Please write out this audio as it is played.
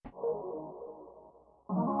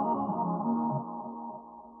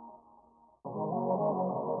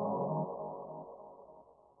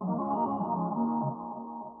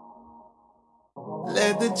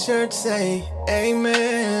Let the church say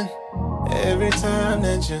amen every time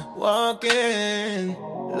that you walk in.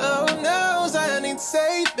 Lord knows I need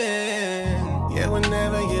saving. Yeah,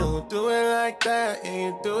 whenever you do it like that,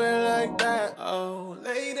 and you do it like that. Oh,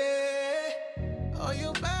 lady, oh,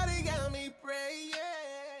 your body got me praying.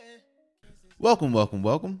 Welcome.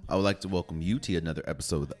 I would like to welcome you to another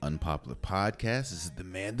episode of the Unpopular Podcast. This is the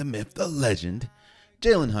man, the myth, the legend,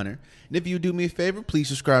 Jalen Hunter. And if you do me a favor, please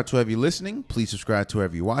subscribe to whoever you're listening. Please subscribe to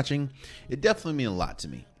whoever you're watching. It definitely means a lot to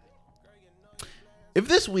me. If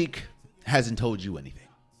this week hasn't told you anything,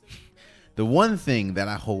 the one thing that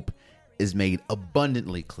I hope is made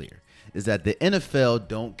abundantly clear is that the NFL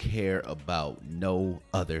don't care about no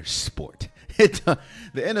other sport. The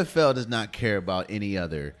NFL does not care about any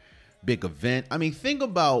other big event. I mean, think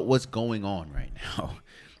about what's going on right now.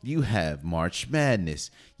 You have March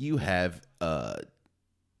Madness. You have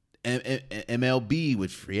MLB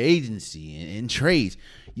with free agency and trades.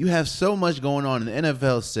 You have so much going on, and the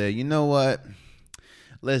NFL said, you know what?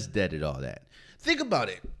 Let's dead it all that. Think about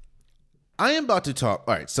it. I am about to talk.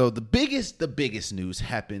 All right, so the biggest news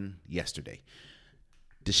happened yesterday.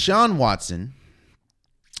 Deshaun Watson,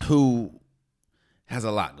 who has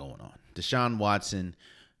a lot going on. Deshaun Watson,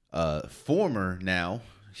 former now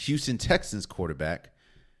Houston Texans quarterback,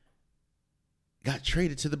 got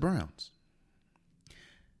traded to the Browns.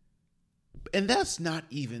 And that's not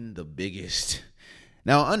even the biggest.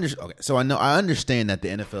 Now, I understand that the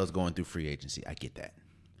NFL is going through free agency. I get that.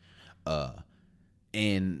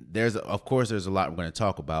 And there's a lot we're going to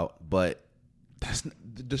talk about, but that's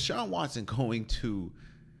Deshaun Watson going to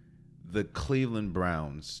the Cleveland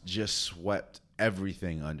Browns just swept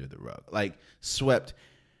everything under the rug. Like, swept.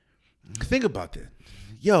 Think about that.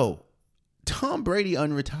 Yo, Tom Brady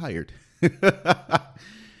unretired.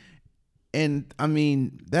 And, I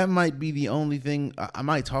mean, that might be the only thing I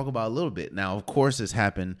might talk about a little bit. Now, of course, this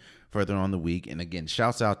happened further on the week. And, again,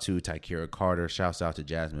 shouts out to Tykera Carter. Shouts out to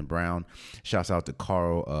Jasmine Brown. Shouts out to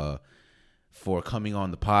Carl for coming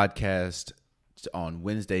on the podcast on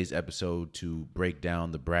Wednesday's episode to break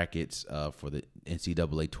down the brackets for the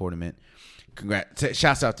NCAA tournament. Congrats.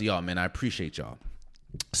 Shouts out to y'all, man. I appreciate y'all.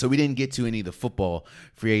 So we didn't get to any of the football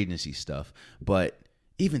free agency stuff, but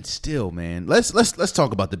even still, man, let's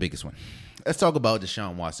talk about the biggest one. Let's talk about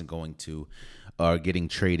Deshaun Watson getting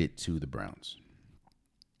traded to the Browns.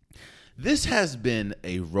 This has been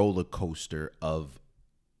a roller coaster of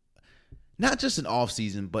not just an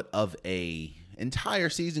offseason, but of a entire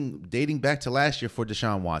season dating back to last year for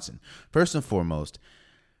Deshaun Watson. First and foremost,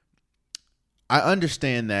 I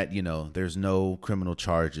understand that, there's no criminal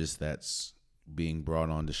charges that's being brought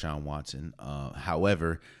on Deshaun Watson.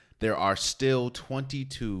 However, there are still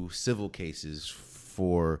 22 civil cases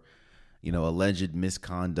for, alleged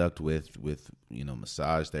misconduct with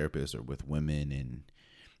massage therapists or with women. And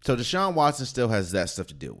so Deshaun Watson still has that stuff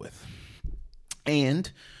to deal with.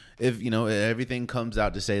 And if, everything comes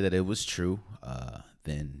out to say that it was true,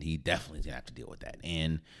 then he definitely is going to have to deal with that.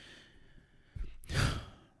 And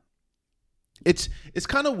it's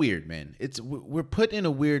kind of weird, man. We're put in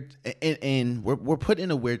a weird and we're put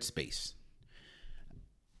in a weird space.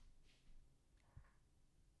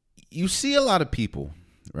 You see a lot of people,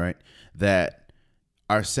 right, that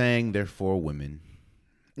are saying they're for women.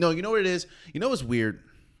 No, you know what it is? You know what's weird?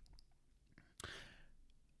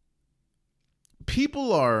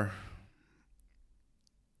 People are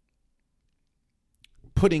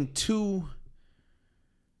putting two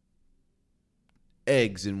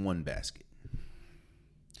eggs in one basket.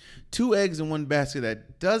 Two eggs in one basket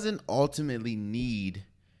that doesn't ultimately need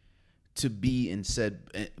to be in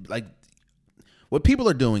said, like, what people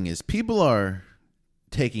are doing is people are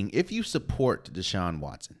taking, if you support Deshaun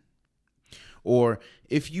Watson, or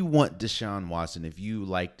if you want Deshaun Watson, if you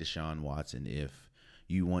like Deshaun Watson, if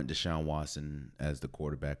you want Deshaun Watson as the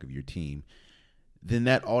quarterback of your team, then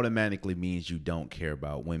that automatically means you don't care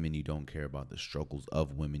about women, you don't care about the struggles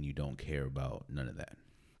of women, you don't care about none of that.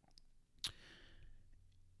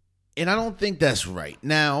 And I don't think that's right.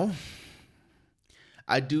 Now,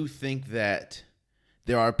 I do think that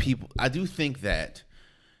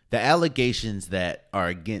the allegations that are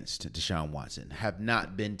against Deshaun Watson have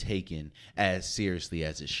not been taken as seriously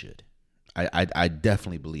as it should. I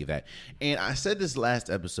definitely believe that. And I said this last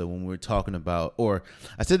episode when we were talking about, or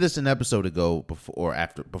I said this an episode ago before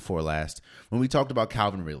last, when we talked about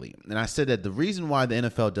Calvin Ridley. And I said that the reason why the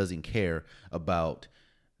NFL doesn't care about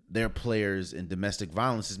their players in domestic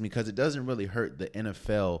violence is because it doesn't really hurt the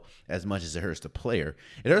NFL as much as it hurts the player.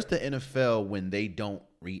 It hurts the NFL when they don't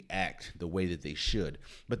react the way that they should.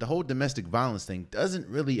 But the whole domestic violence thing doesn't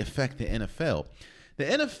really affect the NFL. The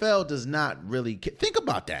NFL does not really think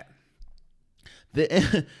about that.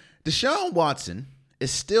 The Deshaun Watson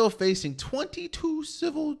is still facing 22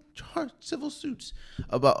 civil suits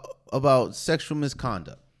about sexual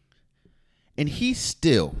misconduct, and he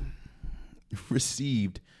still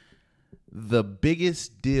received the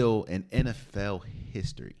biggest deal in NFL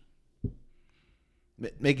history,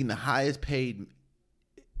 making the highest paid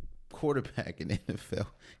quarterback in NFL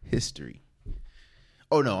history.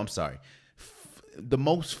 Oh no, I'm sorry. The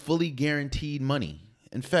most fully guaranteed money.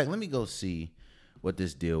 In fact, let me go see what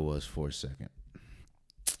this deal was for a second.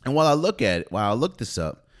 And while I look this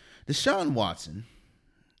up, Deshaun Watson,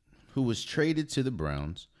 who was traded to the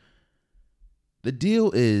Browns, the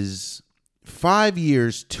deal is 5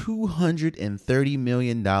 years, $230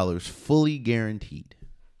 million, fully guaranteed.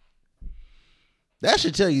 That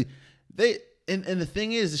should tell you And the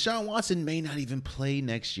thing is, Deshaun Watson may not even play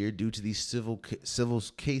next year due to these civil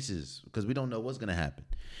cases, because we don't know what's going to happen.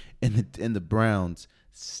 And the Browns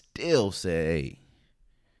still say, hey,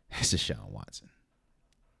 it's Deshaun Watson.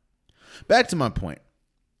 Back to my point.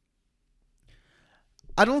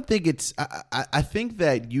 I don't think it's. I think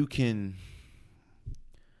that you can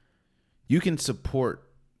support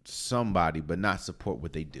somebody, but not support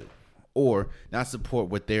what they do, or not support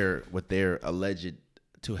what they're alleged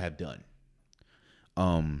to have done.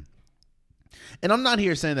 And I'm not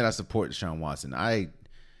here saying that I support Deshaun Watson. I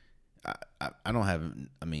don't have.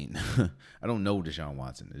 I mean, I don't know Deshaun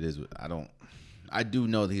Watson. I do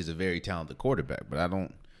know that he's a very talented quarterback, but I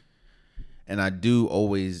don't. And I do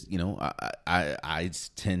always, I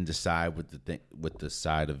tend to side with the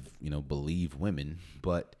side of believe women,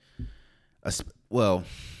 but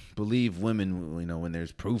believe women, when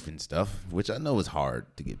there's proof and stuff, which I know is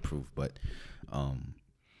hard to get proof, but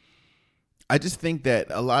I just think that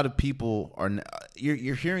a lot of people are.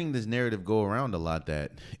 You're hearing this narrative go around a lot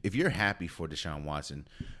that if you're happy for Deshaun Watson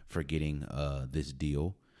for getting this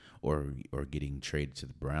deal or getting traded to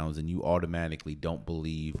the Browns, and you automatically don't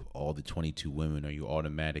believe all the 22 women, or you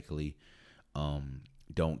automatically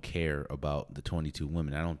don't care about the 22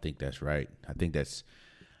 women. I don't think that's right. I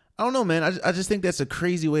don't know, man. I just think that's a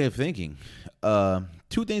crazy way of thinking.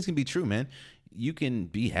 Two things can be true, man. You can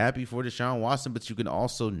be happy for Deshaun Watson, but you can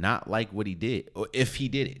also not like what he did, or if he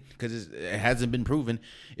did it, because it hasn't been proven.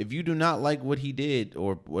 If you do not like what he did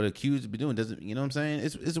or what accused of doing, doesn't, you know what I'm saying?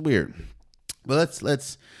 It's weird. But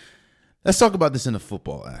let's talk about this in the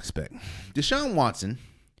football aspect. Deshaun Watson,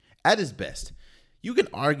 at his best, you can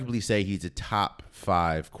arguably say he's a top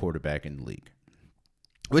 5 quarterback in the league,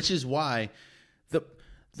 which is why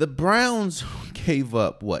the Browns gave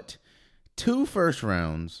up 2 first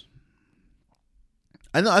rounds.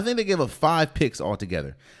 I think they gave up 5 picks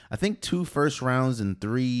altogether. I think 2 first rounds and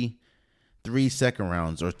 3 second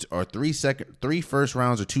rounds, or 3 first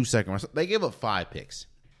rounds or 2 second rounds. They gave up 5 picks.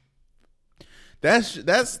 That's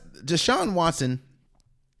Deshaun Watson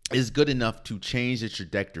is good enough to change the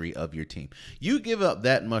trajectory of your team. You give up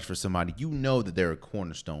that much for somebody, you know that they're a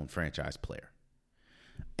cornerstone franchise player.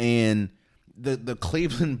 And the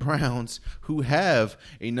Cleveland Browns, who have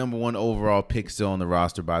a number 1 overall pick still on the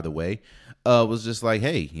roster, by the way, was just like,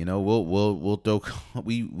 hey, we'll throw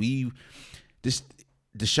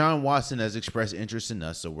Deshaun Watson has expressed interest in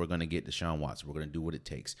us, so we're gonna get Deshaun Watson. We're gonna do what it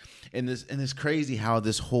takes. And it's crazy how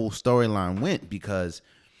this whole storyline went, because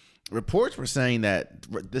reports were saying that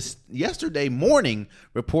yesterday morning,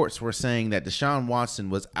 reports were saying that Deshaun Watson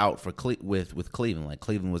was out with Cleveland, like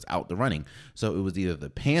Cleveland was out the running. So it was either the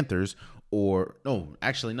Panthers it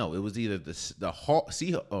was either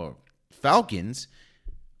the Falcons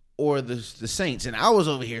or the Saints. And I was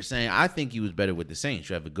over here saying I think he was better with the Saints.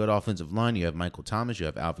 You have a good offensive line. You have Michael Thomas. You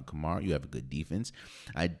have Alvin Kamara. You have a good defense.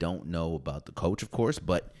 I don't know about the coach, of course,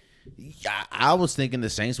 but I was thinking the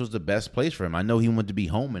Saints was the best place for him. I know he wanted to be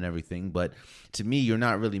home and everything, but to me, you're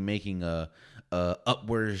not really making a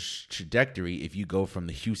upward trajectory if you go from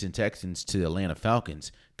the Houston Texans to the Atlanta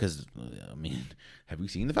Falcons. Because, I mean, have we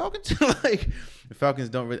seen the Falcons? Like, the Falcons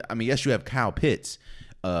don't really. I mean, yes, you have Kyle Pitts,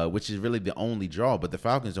 which is really the only draw, but the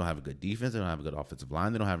Falcons don't have a good defense. They don't have a good offensive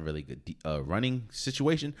line. They don't have a really good running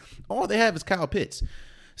situation. All they have is Kyle Pitts.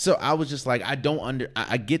 So I was just like, I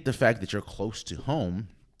get the fact that you're close to home,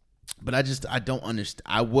 but I don't understand.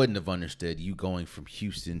 I wouldn't have understood you going from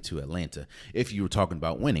Houston to Atlanta if you were talking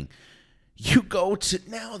about winning. You go to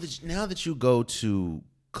now that you go to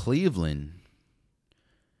Cleveland,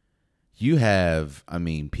 you have,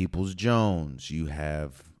 Peoples Jones, you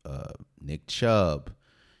have Nick Chubb,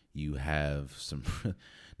 you have some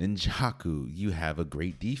Njoku, you have a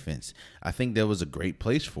great defense. I think that was a great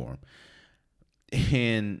place for him.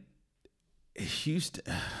 And Houston,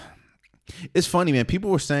 it's funny, man.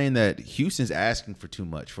 People were saying that Houston's asking for too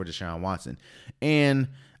much for Deshaun Watson. And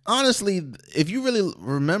honestly, if you really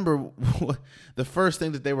remember the first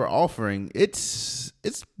thing that they were offering, it's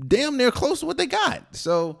damn near close to what they got.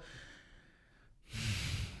 So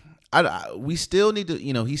we still need to,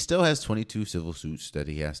 he still has 22 civil suits that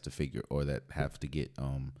he has to figure, or that have to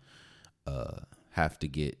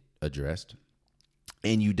get addressed.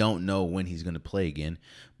 And you don't know when he's going to play again.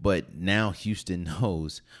 But now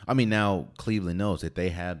now Cleveland knows that they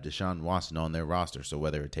have Deshaun Watson on their roster. So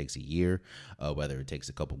whether it takes a year, whether it takes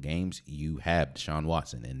a couple games, you have Deshaun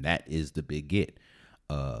Watson. And that is the big get.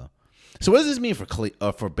 So what does this mean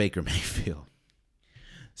for Baker Mayfield?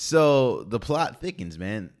 So the plot thickens,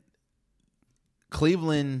 man.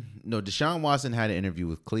 Deshaun Watson had an interview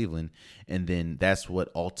with Cleveland. And then that's what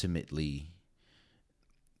ultimately...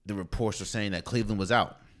 the reports are saying that Cleveland was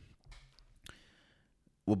out.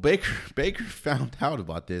 Well, Baker found out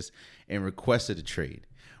about this and requested a trade,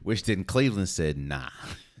 which then Cleveland said, nah.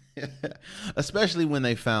 Especially when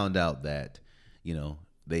they found out that,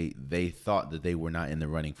 they thought that they were not in the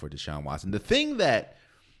running for Deshaun Watson. The thing that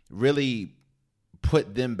really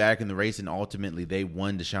put them back in the race and ultimately they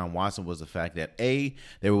won Deshaun Watson was the fact that A,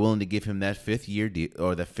 they were willing to give him that fifth year,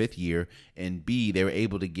 and B, they were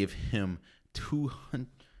able to give him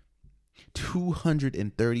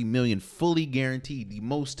 $230 million fully guaranteed, the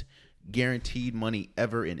most guaranteed money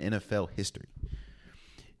ever in NFL history.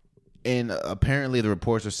 And apparently the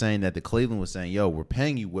reports are saying that the Cleveland was saying, yo, we're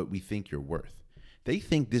paying you what we think you're worth. They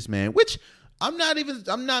think this man, which I'm not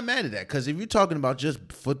mad at that, because if you're talking about just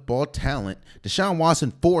football talent, Deshaun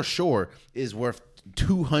Watson for sure is worth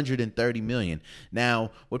 $230 million.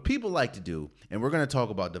 Now, what people like to do, and we're going to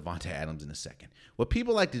talk about Devontae Adams in a second. What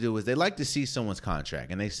people like to do is they like to see someone's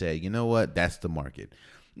contract and they say, you know what, that's the market.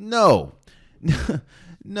 No,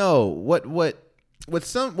 no. What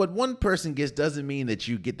one person gets doesn't mean that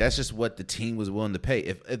you get. That's just what the team was willing to pay.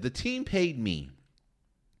 If the team paid me,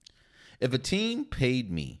 if a team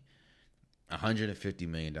paid me $150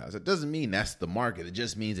 million, it doesn't mean that's the market. It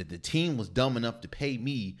just means that the team was dumb enough to pay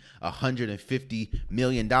me $150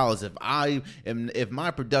 million. If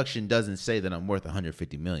my production doesn't say that I'm worth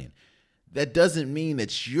 $150 million, that doesn't mean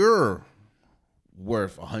that you're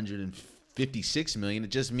worth $156 million. It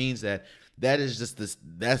just means that is just this.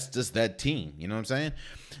 That's just that team. You know what I'm saying?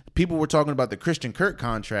 People were talking about the Christian Kirk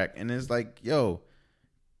contract, and it's like, yo,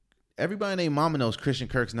 everybody named Mama knows Christian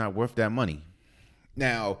Kirk's not worth that money.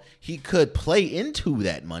 Now, he could play into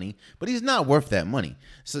that money, but he's not worth that money.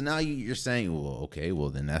 So now you're saying, well, okay,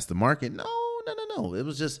 well, then that's the market. No. It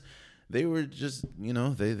was just, they were just,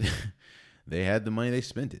 they had the money, they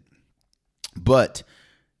spent it. But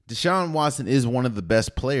Deshaun Watson is one of the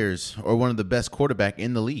best players, or one of the best quarterback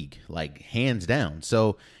in the league, like hands down.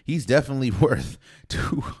 So he's definitely worth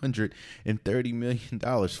 $230 million,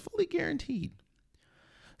 fully guaranteed.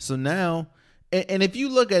 So now, and if you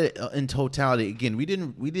look at it in totality, again, we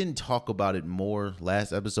didn't talk about it more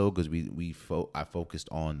last episode because I focused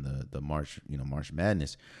on the March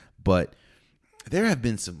Madness, but there have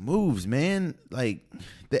been some moves, man. Like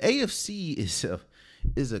the AFC is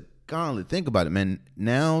a gauntlet. Think about it, man.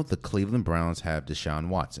 Now the Cleveland Browns have Deshaun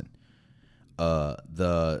Watson.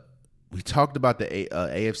 We talked about the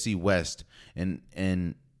AFC West and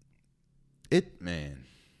it, man.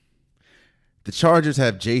 The Chargers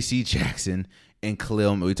have J.C. Jackson and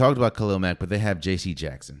Khalil. We talked about Khalil Mack, but they have J.C.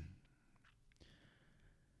 Jackson.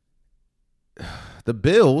 The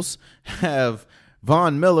Bills have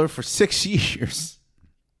Von Miller for 6 years.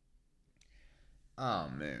 Oh,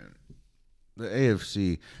 man. The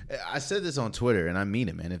AFC. I said this on Twitter, and I mean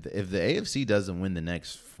it, man. If the AFC doesn't win the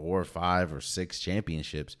next 4 or 5 or 6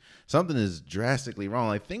 championships, something is drastically wrong.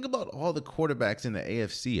 Like, think about all the quarterbacks in the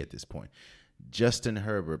AFC at this point. Justin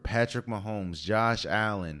Herbert, Patrick Mahomes, Josh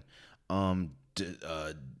Allen,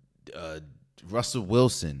 Russell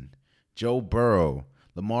Wilson, Joe Burrow,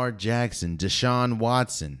 Lamar Jackson, Deshaun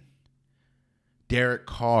Watson, Derek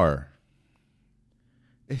Carr.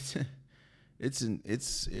 It's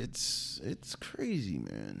crazy,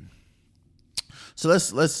 man. So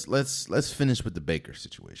let's finish with the Baker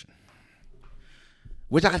situation,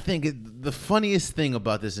 which I think is the funniest thing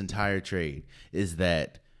about this entire trade is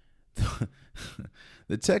that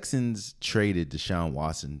the Texans traded Deshaun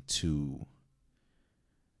Watson to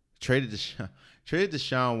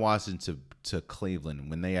Cleveland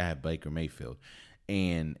when they had Baker Mayfield.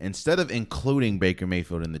 And instead of including Baker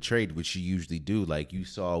Mayfield in the trade, which you usually do, like you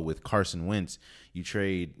saw with Carson Wentz, you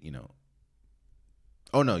trade, you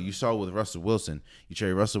saw with Russell Wilson, you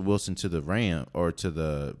trade Russell Wilson to the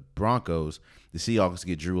the Broncos. The Seahawks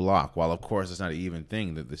get Drew Lock. While of course it's not an even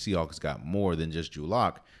thing that the Seahawks got more than just Drew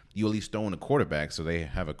Lock, you at least throw in a quarterback, so they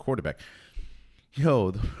have a quarterback.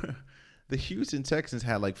 Yo, the Houston Texans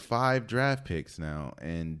had like 5 draft picks now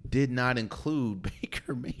and did not include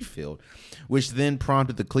Baker Mayfield, which then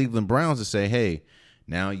prompted the Cleveland Browns to say, hey,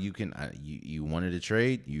 now you can, you wanted a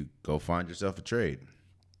trade, you go find yourself a trade.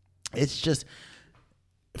 It's just,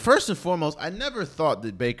 first and foremost, I never thought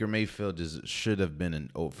that Baker Mayfield should have been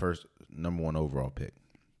an first number 1 overall pick.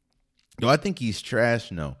 Do I think he's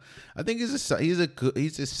trash? No. I think he's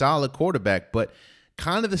a solid quarterback, but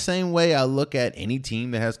kind of the same way I look at any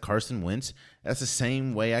team that has Carson Wentz, that's the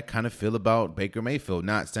same way I kind of feel about Baker Mayfield.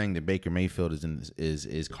 Not saying that Baker Mayfield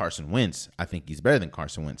is Carson Wentz. I think he's better than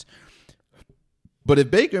Carson Wentz. But if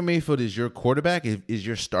Baker Mayfield is your quarterback, is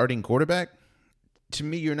your starting quarterback, to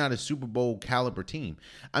me, you're not a Super Bowl caliber team.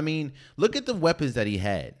 I mean, look at the weapons that he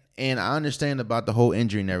had. And I understand about the whole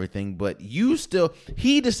injury and everything, but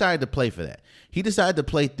he decided to play for that. He decided to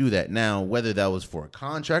play through that. Now, whether that was for a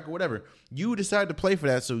contract or whatever, you decided to play for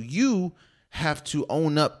that. So you have to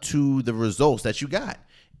own up to the results that you got.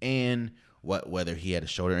 And whether he had a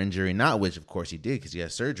shoulder injury or not, which of course he did because he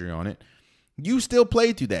had surgery on it, you still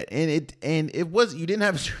played through that. And it was, you didn't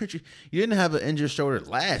have a surgery, you didn't have an injured shoulder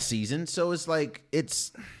last season. So it's like,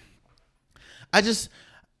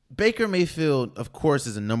 Baker Mayfield, of course,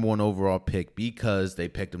 is a number 1 overall pick because they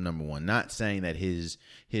picked him number 1. Not saying that his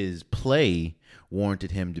play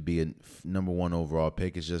warranted him to be a number 1 overall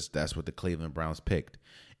pick. It's just that's what the Cleveland Browns picked.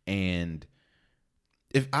 And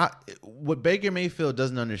what Baker Mayfield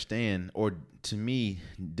doesn't understand, or to me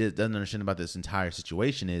doesn't understand about this entire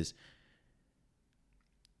situation, is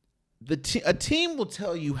a team will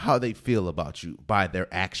tell you how they feel about you by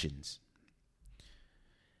their actions.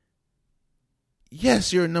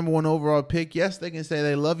 Yes, you're a number 1 overall pick. Yes, they can say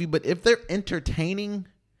they love you. But if they're entertaining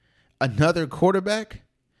another quarterback,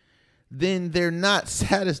 then they're not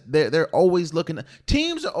satisfied. They're always looking.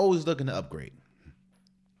 Teams are always looking to upgrade.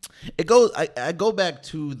 It goes. I go back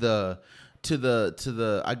to the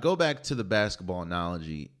basketball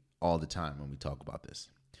analogy all the time when we talk about this.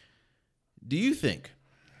 Do you think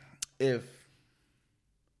let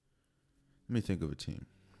me think of a team.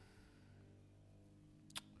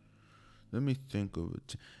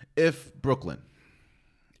 If Brooklyn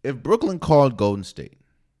called Golden State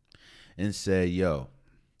and said, yo,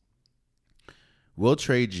 we'll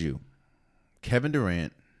trade you Kevin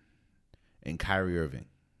Durant and Kyrie Irving,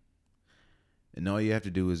 and all you have to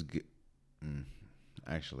do is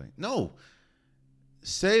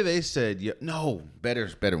say they said,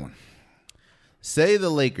 better one. Say the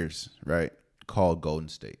Lakers, right, called Golden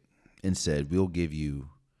State and said, we'll give you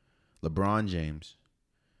LeBron James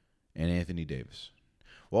and Anthony Davis.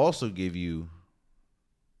 We'll also give you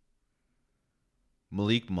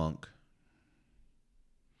Malik Monk.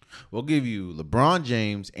 We'll give you LeBron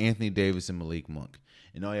James, Anthony Davis, and Malik Monk.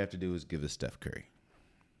 And all you have to do is give us Steph Curry.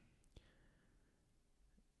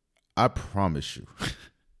 I promise you,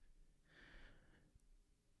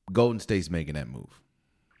 Golden State's making that move.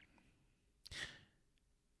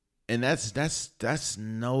 And that's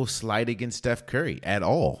no slight against Steph Curry at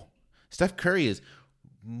all. Steph Curry is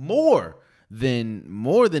more than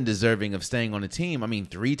deserving of staying on the team. I mean,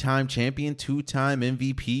 3-time champion, 2-time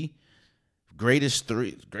MVP, greatest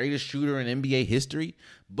shooter in NBA history.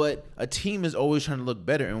 But a team is always trying to look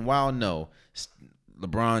better. And while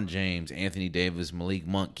LeBron James, Anthony Davis, Malik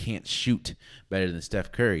Monk can't shoot better than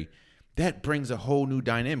Steph Curry, that brings a whole new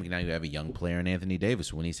dynamic. Now you have a young player in Anthony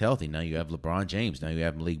Davis when he's healthy. Now you have LeBron James. Now you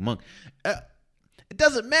have Malik Monk. It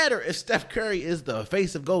doesn't matter if Steph Curry is the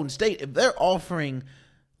face of Golden State. If they're offering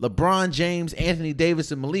LeBron James, Anthony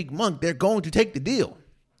Davis, and Malik Monk, they're going to take the deal.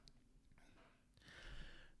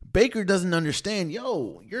 Baker doesn't understand,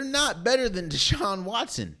 you're not better than Deshaun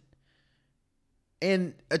Watson.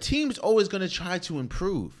 And a team's always going to try to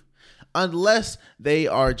improve unless they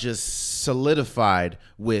are just solidified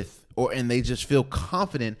and they just feel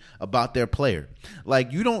confident about their player.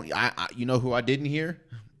 Like you know who I didn't hear?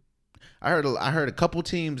 I heard a couple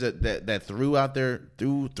teams that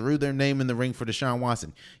threw their name in the ring for Deshaun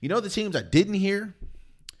Watson. You know the teams I didn't hear?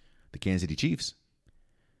 The Kansas City Chiefs.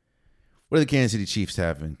 What do the Kansas City Chiefs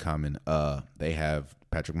have in common? They have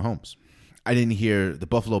Patrick Mahomes. I didn't hear the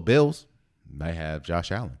Buffalo Bills. They have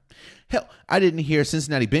Josh Allen. Hell, I didn't hear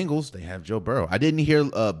Cincinnati Bengals. They have Joe Burrow. I didn't hear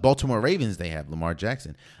Baltimore Ravens. They have Lamar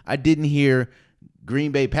Jackson. I didn't hear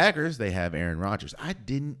Green Bay Packers, they have Aaron Rodgers. I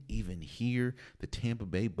didn't even hear the Tampa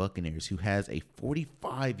Bay Buccaneers, who has a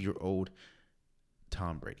 45-year-old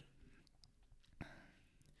Tom Brady.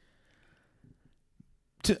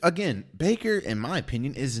 Again, Baker, in my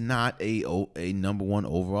opinion, is not a number 1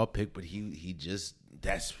 overall pick, but he just,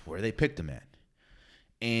 that's where they picked him at.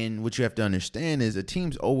 And what you have to understand is a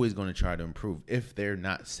team's always going to try to improve if they're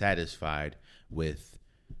not satisfied with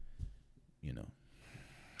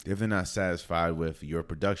if they're not satisfied with your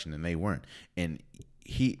production, and they weren't. And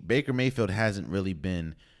Baker Mayfield hasn't really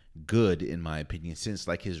been good, in my opinion, since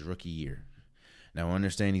like his rookie year. Now, I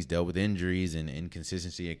understand he's dealt with injuries and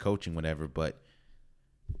inconsistency in coaching, whatever, but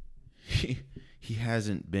he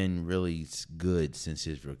hasn't been really good since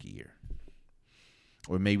his rookie year.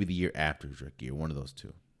 Or maybe the year after his rookie year, one of those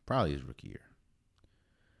two. Probably his rookie year.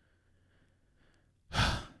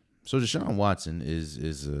 So Deshaun Watson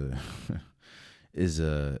is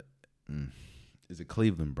a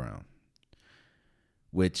Cleveland Brown,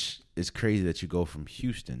 which is crazy that you go from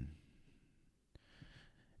Houston,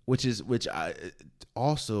 which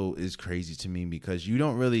also is crazy to me because you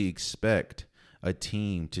don't really expect a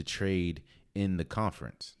team to trade in the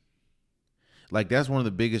conference. Like, that's one of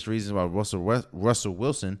the biggest reasons why Russell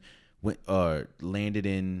Wilson landed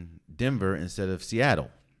in Denver instead of Seattle.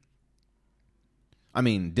 I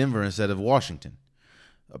mean, Denver instead of Washington.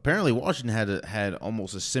 Apparently, Washington had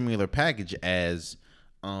almost a similar package as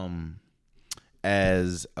Denver.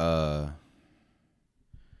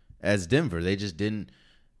 They just didn't.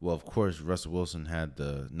 Well, of course, Russell Wilson had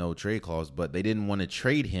the no trade clause, but they didn't want to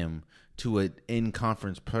trade him to an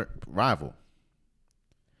in-conference rival.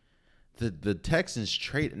 The Texans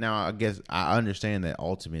trade. Now, I guess I understand that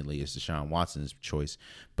ultimately it's Deshaun Watson's choice,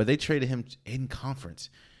 but they traded him in conference.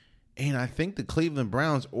 And I think the Cleveland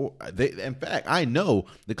Browns, in fact, I know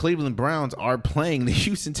the Cleveland Browns are playing the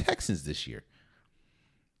Houston Texans this year.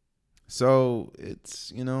 So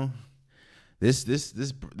it's,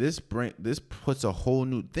 this puts a whole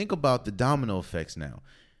new. Think about the domino effects now.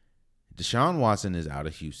 Deshaun Watson is out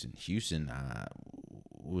of Houston. Houston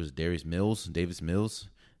was Davis Mills.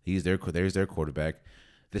 There's their quarterback.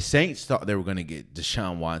 The Saints thought they were going to get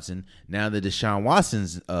Deshaun Watson. Now that Deshaun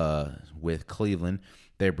Watson's with Cleveland,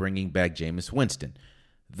 they're bringing back Jameis Winston.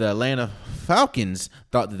 The Atlanta Falcons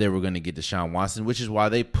thought that they were going to get Deshaun Watson, which is why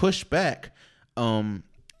they pushed back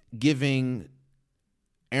giving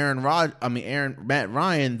Matt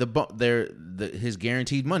Ryan his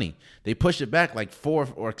guaranteed money. They pushed it back like 4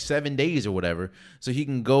 or 7 days or whatever, so he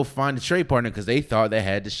can go find a trade partner because they thought they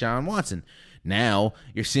had Deshaun Watson. Now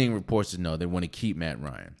you're seeing reports that no, they want to keep Matt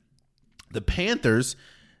Ryan. The Panthers,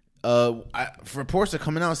 reports are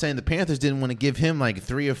coming out saying the Panthers didn't want to give him like a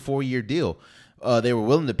 3 or 4 year deal. They were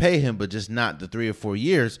willing to pay him, but just not the 3 or 4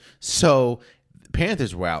 years. So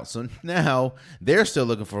Panthers were out. So now they're still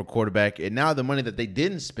looking for a quarterback. And now the money that they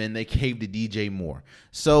didn't spend, they gave to DJ Moore.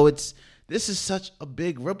 So this is such a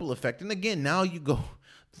big ripple effect. And again, now you go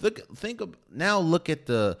look at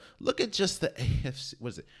just the AFC. What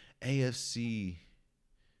is it? AFC.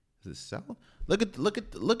 Is it South? Look at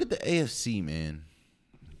the AFC, man.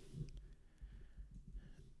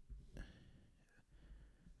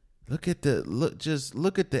 Look at the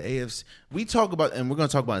AFC. We talk about, and we're going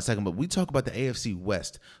to talk about in a second, but we talk about the AFC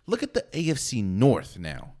West. Look at the AFC North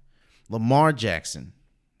now. Lamar Jackson.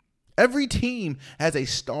 Every team has a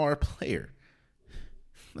star player.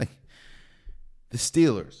 Like the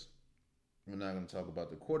Steelers. We're not going to talk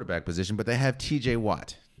about the quarterback position, but they have TJ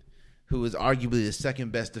Watt, who is arguably the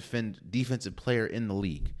second best defensive player in the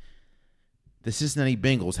league. The Cincinnati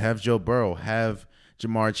Bengals have Joe Burrow, have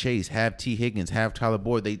Jamar Chase, have T. Higgins, have Tyler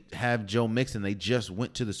Boyd. They have Joe Mixon. They just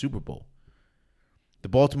went to the Super Bowl. The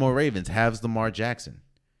Baltimore Ravens have Lamar Jackson.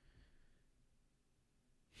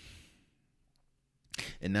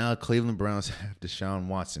 And now Cleveland Browns have Deshaun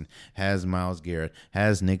Watson, has Myles Garrett,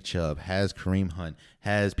 has Nick Chubb, has Kareem Hunt,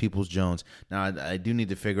 has Peoples-Jones. Now, I do need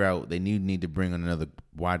to figure out, they need to bring on another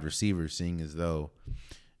wide receiver, seeing as though,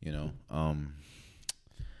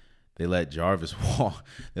 they let Jarvis walk.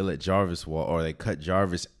 Or they cut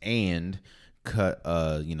Jarvis and cut,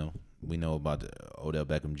 we know about Odell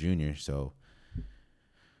Beckham Jr., so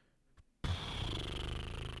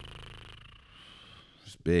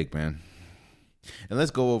it's big, man. And let's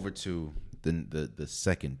go over to the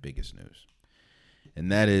second biggest news,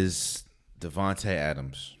 and that is Davante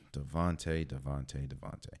Adams. Davante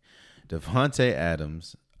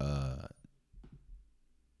Adams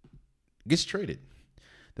gets traded.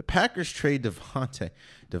 The Packers trade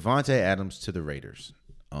Davante Adams to the Raiders.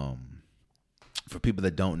 For people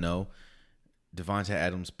that don't know, Davante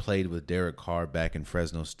Adams played with Derek Carr back in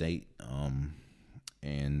Fresno State,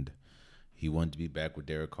 and he wanted to be back with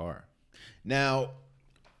Derek Carr. Now,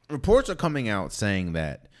 reports are coming out saying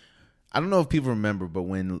that, I don't know if people remember, but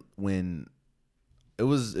when it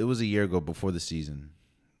was a year ago before the season,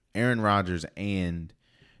 Aaron Rodgers and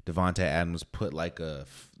Davante Adams put like the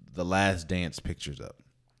Last Dance pictures up.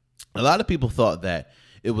 A lot of people thought that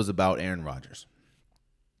it was about Aaron Rodgers.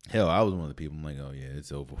 Hell, I was one of the people. I'm like, oh yeah,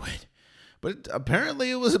 it's over with. But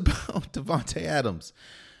apparently it was about Davante Adams.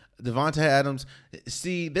 Davante Adams.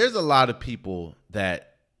 See, there's a lot of people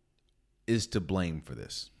that is to blame for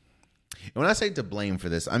this. And when I say to blame for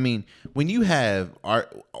this, I mean when you have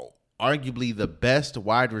arguably the best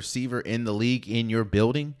wide receiver in the league in your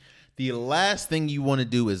building, the last thing you want to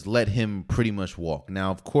do is let him pretty much walk.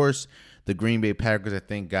 Now, of course, the Green Bay Packers, I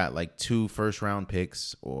think, got like 2 first-round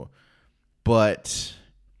picks or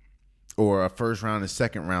a first-round and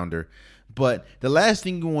second-rounder. But the last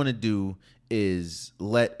thing you want to do is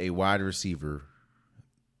let a wide receiver,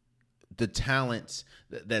 the talents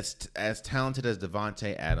that's as talented as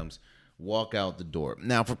Davante Adams, walk out the door.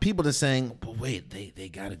 Now, for people to saying, but wait, they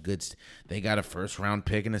got a first round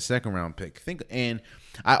pick and a second round pick. And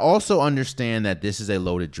I also understand that this is a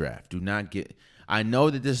loaded draft. I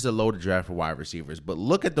know that this is a loaded draft for wide receivers, but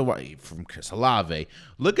look at from Chris Olave,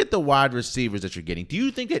 look at the wide receivers that you're getting. Do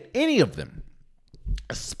you think that any of them,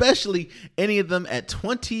 especially any of them at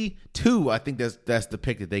 22, I think that's the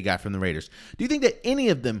pick that they got from the Raiders. Do you think that any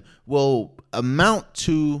of them will amount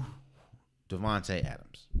to Davante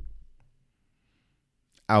Adams?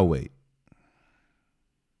 I'll wait.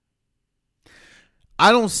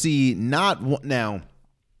 I don't see now.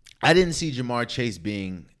 I didn't see Ja'Marr Chase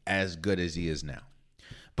being as good as he is now,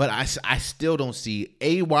 but I still don't see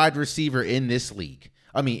a wide receiver in this league.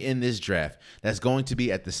 I mean, in this draft, that's going to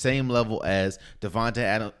be at the same level as Davante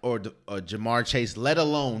Adams or Ja'Marr Chase, let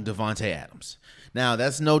alone Davante Adams. Now,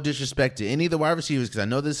 that's no disrespect to any of the wide receivers because I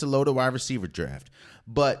know this is a loaded wide receiver draft,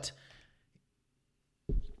 but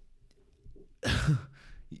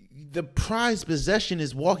the prized possession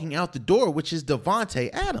is walking out the door, which is Davante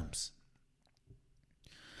Adams.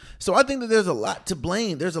 So I think that there's a lot to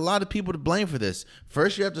blame. There's a lot of people to blame for this.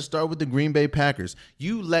 First, you have to start with the Green Bay Packers.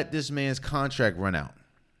 You let this man's contract run out.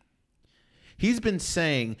 He's been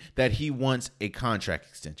saying that he wants a contract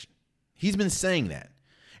extension. He's been saying that.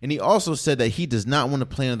 And he also said that he does not want to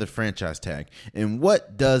play under the franchise tag. And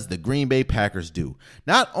what does the Green Bay Packers do?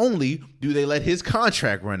 Not only do they let his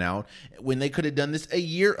contract run out when they could have done this a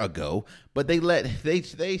year ago, but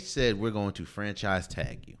they said we're going to franchise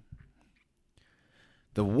tag you.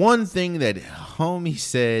 The one thing that homie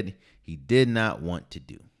said he did not want to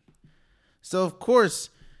do. So of course,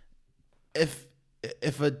 if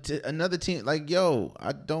another team like, yo,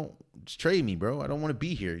 I don't trade me, bro. I don't want to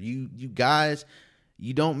be here. You guys.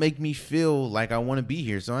 You don't make me feel like I want to be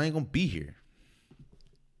here, so I ain't going to be here.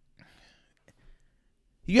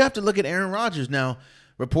 You have to look at Aaron Rodgers. Now,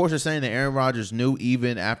 reports are saying that Aaron Rodgers knew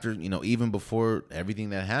even before everything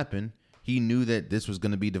that happened, he knew that this was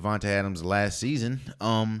going to be Davante Adams' last season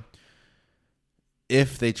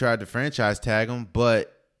if they tried to franchise tag him.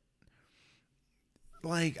 But,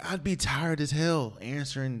 I'd be tired as hell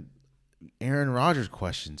answering Aaron Rodgers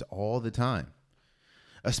questions all the time.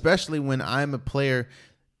 Especially when I'm a player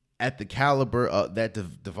at the caliber that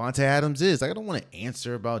Davante Adams is. I don't want to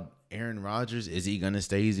answer about Aaron Rodgers. Is he going to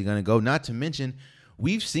stay? Is he going to go? Not to mention,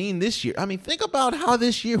 we've seen this year. I mean, think about how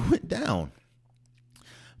this year went down.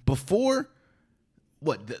 Before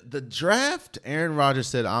the draft, Aaron Rodgers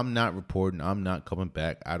said, I'm not reporting. I'm not coming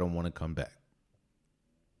back. I don't want to come back.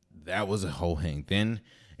 That was a whole thing. Then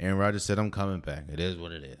Aaron Rodgers said, I'm coming back. It is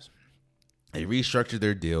what it is. They restructured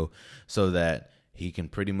their deal so that he can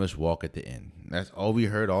pretty much walk at the end. That's all we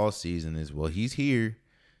heard all season is, well, he's here,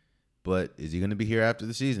 but is he going to be here after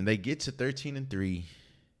the season? They get to 13-3,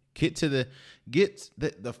 get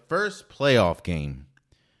the first playoff game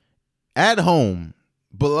at home,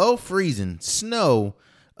 below freezing, snow,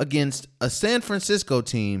 against a San Francisco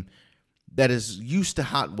team that is used to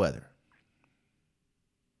hot weather.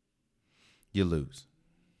 You lose.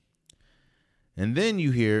 And then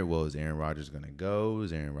you hear, well, is Aaron Rodgers going to go?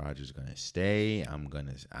 Is Aaron Rodgers going to stay?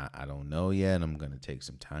 I don't know yet. I'm going to take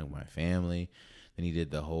some time with my family. Then he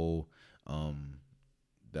did the whole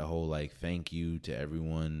thank you to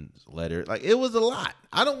everyone's letter. It was a lot.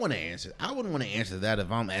 I don't want to answer. I wouldn't want to answer that if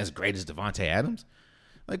I'm as great as Davante Adams.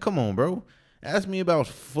 Come on, bro. Ask me about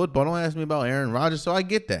football. Don't ask me about Aaron Rodgers. So I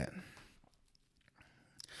get that.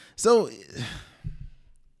 So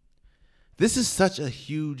this is such a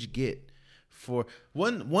huge get. For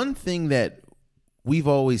one thing that we've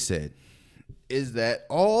always said is that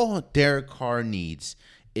all Derek Carr needs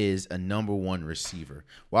is a number one receiver.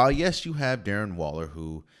 While, yes, you have Darren Waller,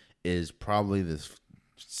 who is probably the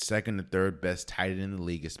second or third best tight end in the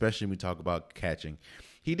league, especially when we talk about catching.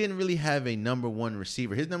 He didn't really have a number one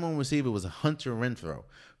receiver. His number one receiver was Hunter Renfrow,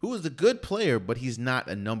 who was a good player, but he's not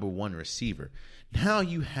a number one receiver. Now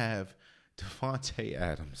you have Davante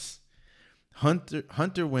Adams, Hunter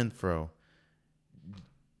Renfrow,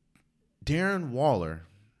 Darren Waller,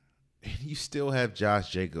 and you still have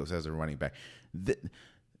Josh Jacobs as a running back.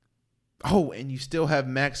 Oh, and you still have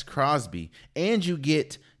Max Crosby, and you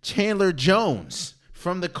get Chandler Jones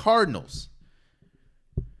from the Cardinals.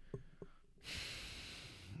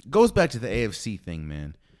 Goes back to the AFC thing,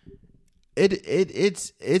 man.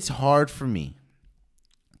 It's hard for me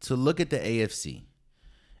to look at the AFC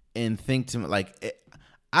and think to like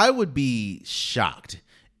I would be shocked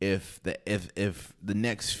if the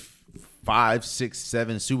next 5, 6,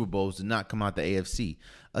 7 Super Bowls did not come out the AFC.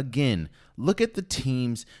 Again, look at the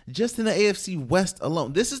teams just in the AFC West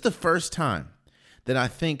alone. This is the first time that I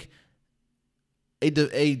think a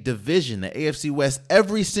division, the AFC West,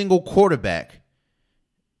 every single quarterback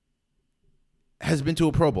has been to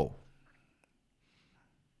a Pro Bowl.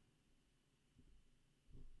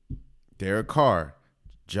 Derek Carr,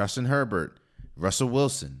 Justin Herbert, Russell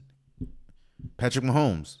Wilson, Patrick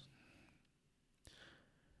Mahomes.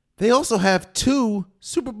 They also have 2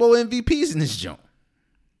 Super Bowl MVPs in this joint.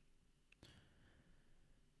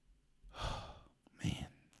 Oh, man.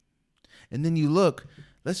 And then you look,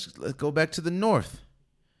 let's go back to the North.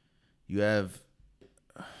 You have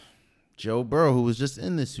Joe Burrow, who was just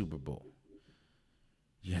in the Super Bowl.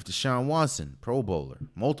 You have Deshaun Watson, Pro Bowler,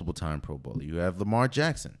 multiple-time Pro Bowler. You have Lamar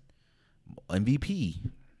Jackson, MVP.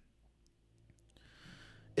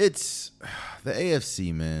 It's the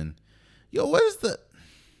AFC, man. Yo, what is the...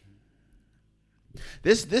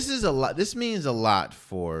 This is a lot. This means a lot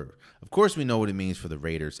for... Of course, we know what it means for the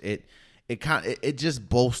Raiders. It just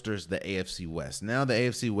bolsters the AFC West. Now the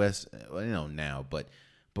AFC West, but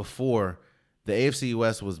before, the AFC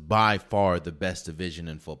West was by far the best division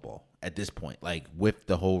in football at this point. Like, with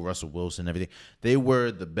the whole Russell Wilson and everything, they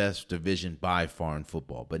were the best division by far in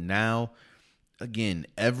football. But now, again,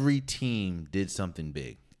 every team did something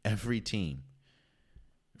big. Every team.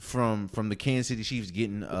 From the Kansas City Chiefs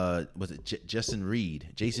getting Jason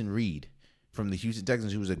Reed from the Houston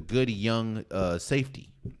Texans, who was a good young safety,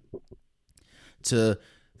 to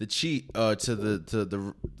the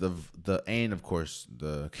and of course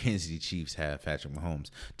the Kansas City Chiefs have Patrick Mahomes,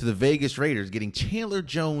 to the Vegas Raiders getting Chandler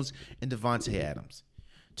Jones and Devontae Adams,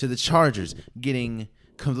 to the Chargers getting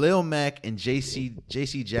Khalil Mack and J.C.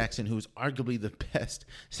 Jackson, who's arguably the best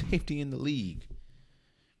safety in the league,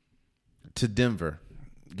 to Denver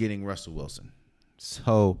getting Russell Wilson.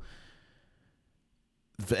 So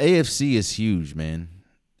the AFC is huge, man.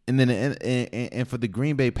 And then and for the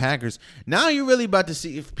Green Bay Packers, now you're really about to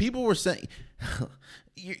see, if people were saying,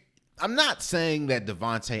 I'm not saying that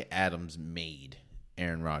Devontae Adams made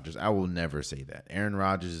Aaron Rodgers. I will never say that. Aaron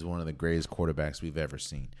Rodgers is one of the greatest quarterbacks we've ever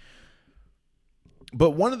seen.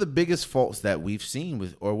 But one of the biggest faults that we've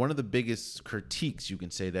seen or one of the biggest critiques you can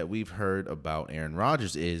say that we've heard about Aaron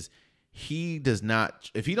Rodgers is he does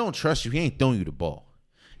not, if he don't trust you, he ain't throwing you the ball.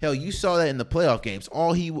 Hell, you saw that in the playoff games.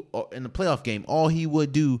 All he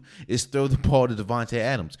would do is throw the ball to Devontae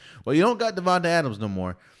Adams. Well, you don't got Devontae Adams no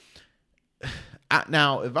more.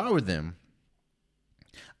 Now, if I were them,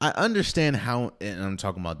 I understand how, and I'm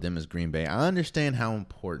talking about them as Green Bay, I understand how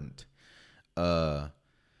important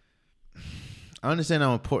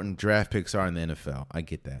draft picks are in the NFL. I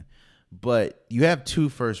get that. But you have 2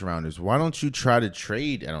 first rounders. Why don't you try to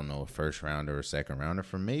trade, I don't know, a first rounder or a second rounder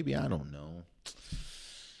for maybe, I don't know,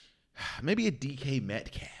 maybe a DK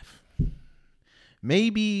Metcalf.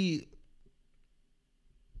 Maybe,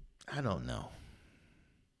 I don't know.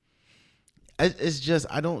 It's just,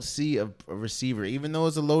 I don't see a receiver, even though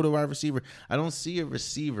it's a loaded wide receiver, I don't see a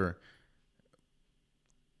receiver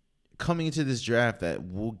coming into this draft that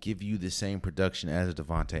will give you the same production as a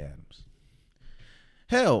Devontae Adams.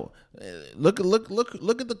 Hell, look at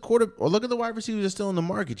the quarter, or look at the wide receivers that are still in the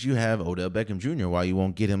market. You have Odell Beckham Jr. While you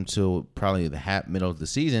won't get him till probably the middle of the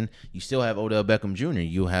season, you still have Odell Beckham Jr.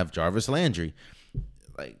 You have Jarvis Landry,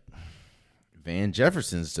 like Van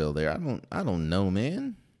Jefferson's still there. I don't know,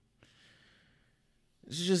 man.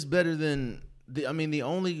 It's just better than the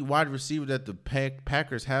only wide receiver that the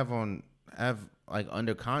Packers have like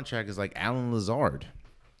under contract is like Allen Lazard.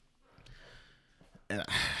 And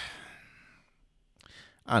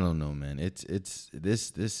I don't know, man. It's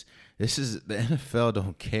this is, the NFL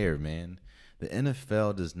don't care, man. The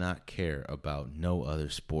NFL does not care about no other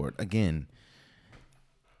sport. Again,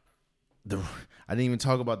 I didn't even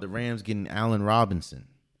talk about the Rams getting Allen Robinson,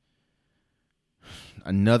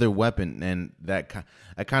 another weapon, and that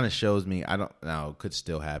kind of shows me, I don't now, it could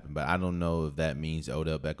still happen, but I don't know if that means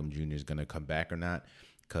Odell Beckham Jr. is going to come back or not,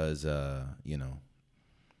 because I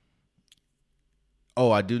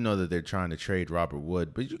do know that they're trying to trade Robert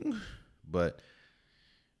Wood, but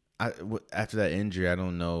after that injury, I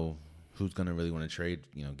don't know who's going to really want to trade,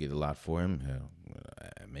 get a lot for him.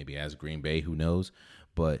 Maybe as Green Bay, who knows?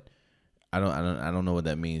 But I don't know what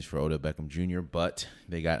that means for Odell Beckham Jr., but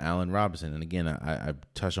they got Allen Robinson. And again, I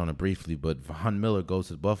touched on it briefly, but Von Miller goes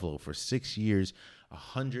to Buffalo for 6 years,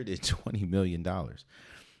 $120 million.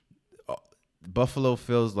 Buffalo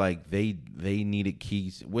feels like they needed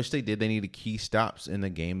keys, which they did. They needed key stops in the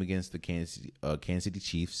game against the Kansas City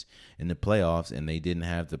Chiefs in the playoffs, and they didn't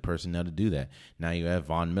have the personnel to do that. Now you have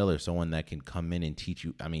Von Miller, someone that can come in and teach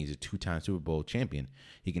you. I mean, he's a 2-time Super Bowl champion.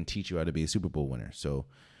 He can teach you how to be a Super Bowl winner. So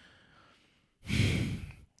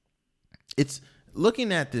it's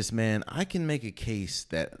looking at this, man. I can make a case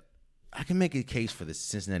for the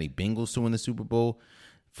Cincinnati Bengals to win the Super Bowl,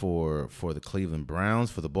 for the Cleveland Browns,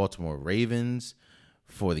 for the Baltimore Ravens,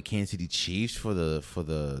 for the Kansas City Chiefs, for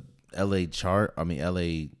the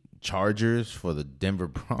LA Chargers, for the Denver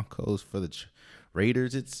Broncos, for the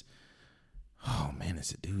Raiders. It's a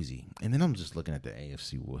doozy. And then I'm just looking at the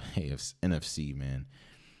NFC, man.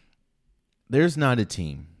 There's not a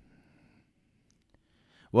team.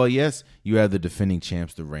 Well, yes, you have the defending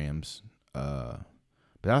champs, the Rams.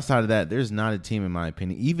 But outside of that, there's not a team, in my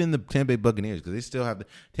opinion, even the Tampa Bay Buccaneers, because they still have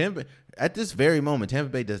at this very moment,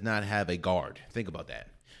 Tampa Bay does not have a guard. Think about that.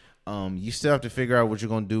 You still have to figure out what you're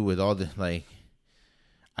going to do with all the,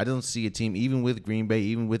 I don't see a team, even with Green Bay,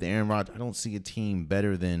 even with Aaron Rodgers, I don't see a team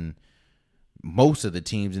better than most of the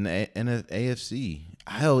teams in the AFC.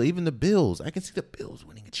 Hell, even the Bills. I can see the Bills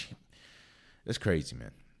winning a champ. It's crazy,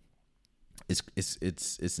 man. It's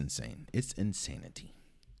insane. It's insanity.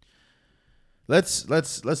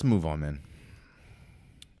 Let's move on, man.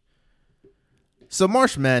 So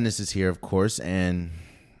March Madness is here, of course, and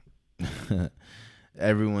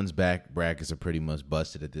everyone's brackets are pretty much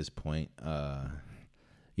busted at this point.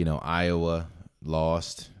 Iowa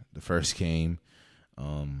lost the first game,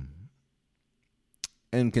 and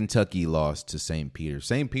Kentucky lost to St. Peter's.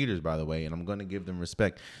 St. Peter's, by the way, and I'm going to give them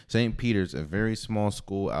respect. St. Peter's, a very small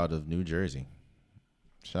school out of New Jersey.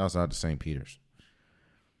 Shouts out to St. Peter's.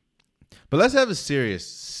 But let's have a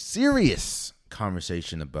serious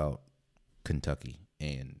conversation about Kentucky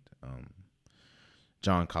and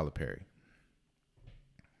John Calipari.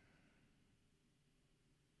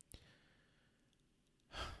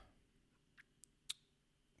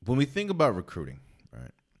 When we think about recruiting,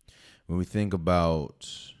 right? When we think about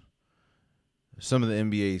some of the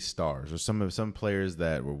NBA stars or some players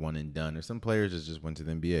that were one and done, or some players that just went to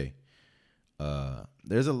the NBA,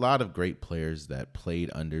 there's a lot of great players that played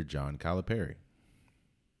under John Calipari,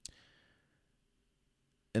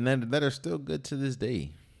 and that are still good to this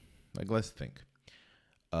day. Like, let's think.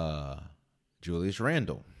 Julius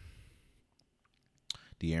Randle,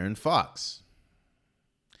 De'Aaron Fox,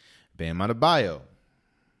 Bam Adebayo.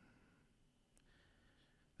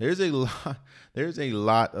 There's a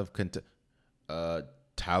lot of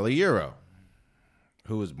Tyler Hero,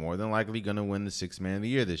 who is more than likely going to win the Sixth Man of the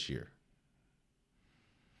Year this year.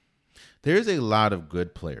 There's a lot of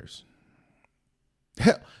good players.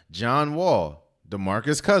 John Wall,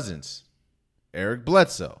 DeMarcus Cousins, Eric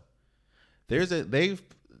Bledsoe. John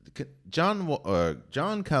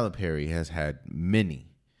Calipari has had many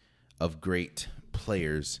of great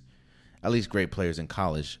players, at least great players in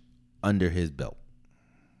college, under his belt.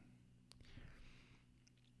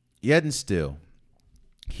 Yet and still,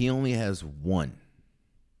 he only has one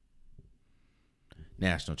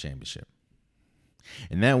national championship.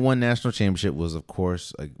 And that one national championship was, of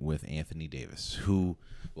course, with Anthony Davis, who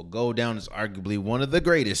will go down as arguably one of the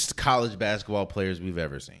greatest college basketball players we've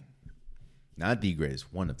ever seen. Not the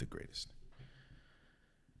greatest, one of the greatest.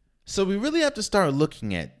 So we really have to start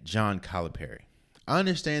looking at John Calipari. I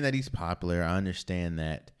understand that he's popular. I understand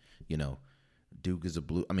that, Duke is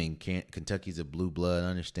Kentucky's a blue blood. I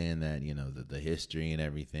understand that, the history and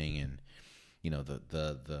everything, and,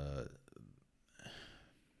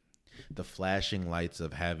 the flashing lights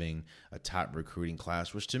of having a top recruiting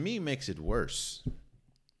class, which to me makes it worse.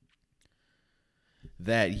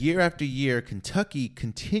 That year after year, Kentucky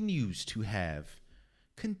continues to have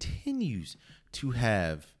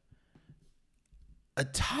a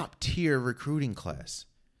top tier recruiting class.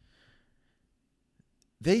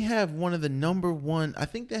 They have one of the number one, I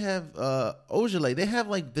think they have Ojale. They have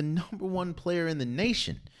like the number one player in the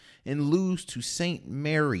nation and lose to St.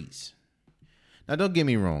 Mary's. Now, don't get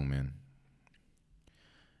me wrong, man.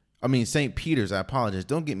 I mean, St. Peter's, I apologize.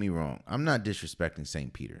 Don't get me wrong. I'm not disrespecting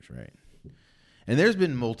St. Peter's, right? And there's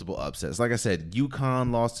been multiple upsets. Like I said,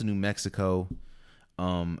 UConn lost to New Mexico.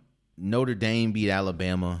 Notre Dame beat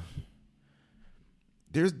Alabama.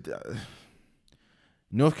 There's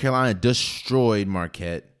North Carolina destroyed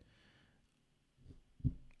Marquette.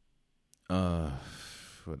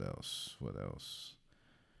 What else?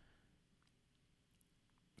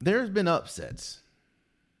 There's been upsets.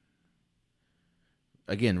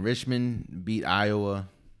 again, Richmond beat Iowa.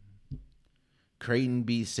 Creighton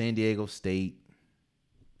beat San Diego State.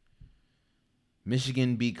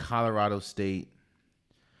 Michigan beat Colorado State.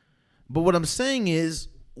 But what I'm saying is,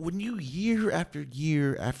 when you year after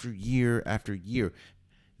year after year after year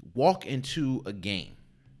walk into a game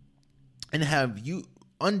and have you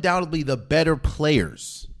undoubtedly the better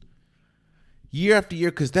players year after year,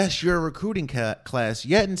 because that's your recruiting class,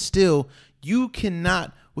 yet and still you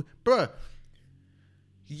cannot, bruh,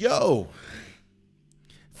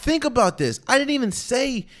 think about this. I didn't even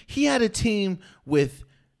say he had a team with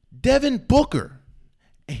Devin Booker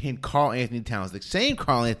and Karl Anthony Towns, the same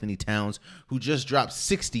Karl Anthony Towns who just dropped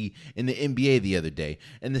 60 in the NBA the other day,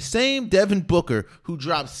 and the same Devin Booker who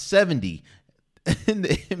dropped 70 in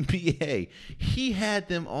the NBA. He had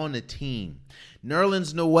them on the team.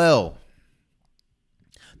 Nerlens Noel.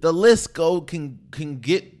 The list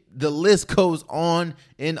the list goes on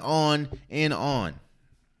and on and on.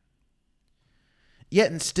 Yet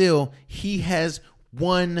and still, he has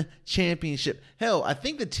one championship. Hell, I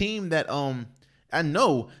think the team that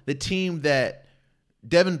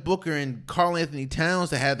Devin Booker and Karl Anthony Towns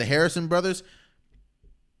that had the Harrison brothers,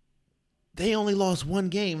 they only lost one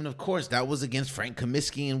game, and of course that was against Frank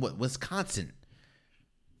Kaminsky in Wisconsin.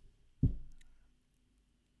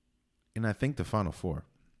 And I think the Final Four.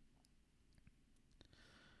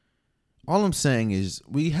 All I'm saying is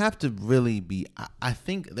we have to really be, I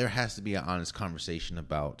think there has to be an honest conversation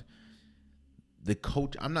about the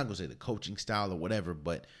coach. I'm not going to say the coaching style or whatever,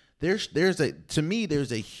 but there's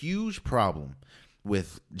a huge problem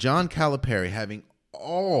with John Calipari having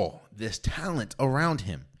all this talent around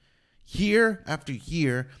him year after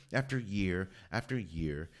year after year after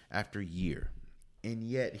year after year. And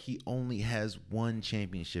yet he only has one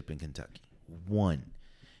championship in Kentucky. One.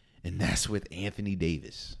 And that's with Anthony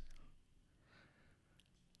Davis.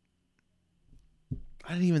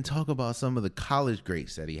 I didn't even talk about some of the college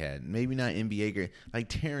greats that he had. Maybe not NBA great, like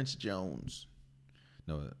Terrence Jones.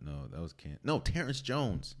 No, that was Kent. No, Terrence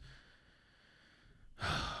Jones.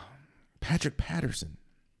 Patrick Patterson.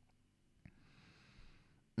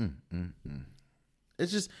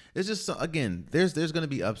 It's just again, there's going to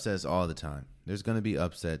be upsets all the time. There's going to be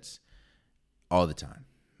upsets all the time.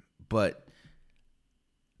 But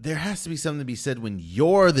there has to be something to be said when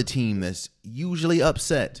you're the team that's usually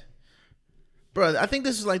upset. Bro, I think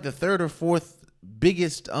this is like the third or fourth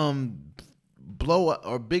biggest blow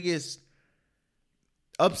or biggest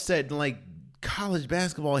upset in like college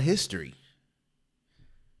basketball history.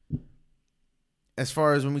 As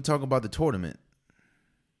far as when we talk about the tournament.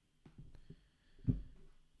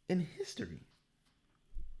 In history.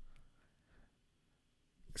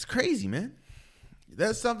 It's crazy, man.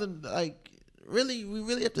 That's something like we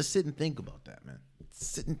really have to sit and think about that, man.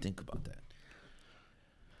 Sit and think about that.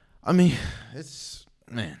 I mean, it's,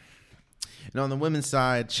 man. On the women's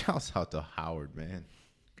side, shouts out to Howard, man.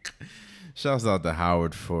 Shouts out to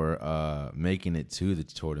Howard for making it to the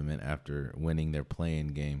tournament after winning their play-in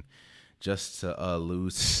game, just to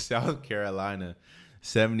lose South Carolina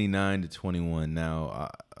 79-21.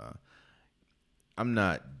 Now, I'm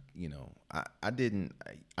not, I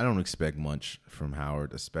don't expect much from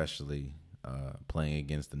Howard, especially playing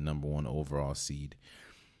against the number one overall seed.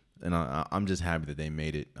 And I'm just happy that they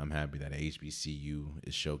made it. I'm happy that HBCU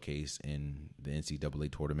is showcased in the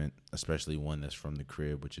NCAA tournament, especially one that's from the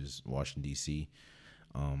crib, which is Washington, D.C.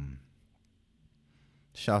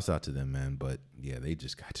 Shouts out to them, man. But, yeah, they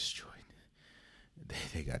just got destroyed.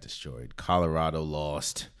 They got destroyed. Colorado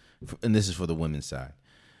lost. And this is for the women's side.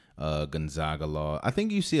 Gonzaga lost. I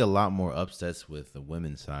think you see a lot more upsets with the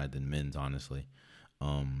women's side than men's, honestly.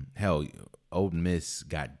 Hell, Ole Miss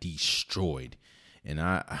got destroyed. And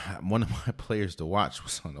one of my players to watch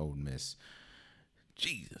was on Ole Miss.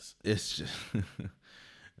 Jesus. It's just,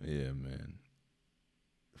 yeah, man.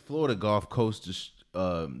 Florida Gulf Coast just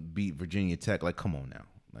beat Virginia Tech. Like, come on now.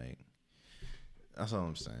 Like, that's all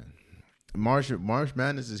I'm saying. March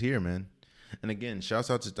Madness is here, man. And again,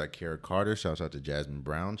 shouts out to Ty'Kera Carter. Shouts out to Jasmine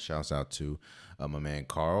Brown. Shouts out to my man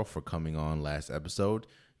Carl for coming on last episode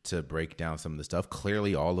to break down some of the stuff.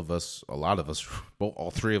 Clearly, all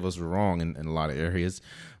three of us were wrong in a lot of areas.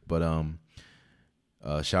 But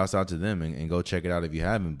shouts out to them and go check it out if you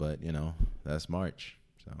haven't. But, that's March.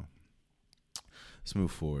 So let's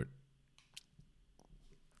move forward.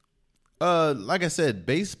 Like I said,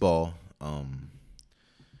 baseball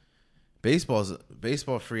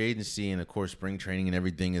free agency and, of course, spring training and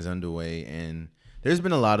everything is underway. And there's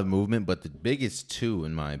been a lot of movement, but the biggest two,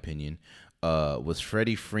 in my opinion, was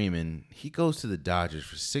Freddie Freeman. He goes to the Dodgers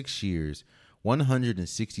for 6 years,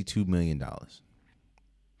 $162 million.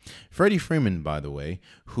 Freddie Freeman, by the way,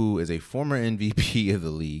 who is a former MVP of the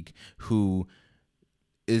league, who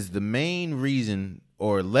is the main reason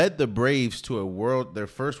or led the Braves to their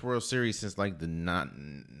first World Series since like the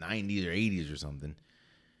 90s or 80s or something.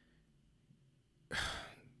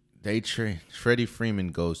 Freddie Freeman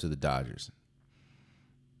goes to the Dodgers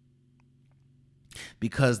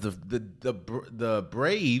because the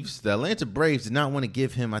Braves, the Atlanta Braves, did not want to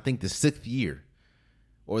give him, I think, the 6th year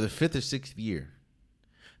or the 5th or 6th year.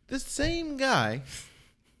 The same guy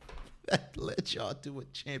that led y'all to a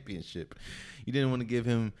championship, you didn't want to give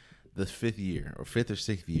him the 5th year or 5th or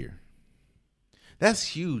 6th year. That's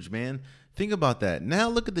huge, man. Think about that. Now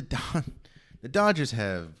look at the Dodgers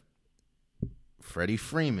have Freddie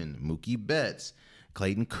Freeman, Mookie Betts,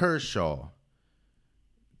 Clayton Kershaw,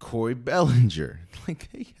 Corey Bellinger. Like,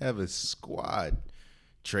 they have a squad.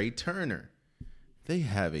 Trey Turner. They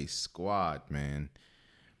have a squad, man.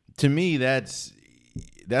 To me, that's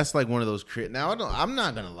like one of those. Now, I'm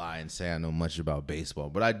not gonna lie and say I know much about baseball,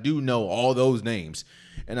 but I do know all those names,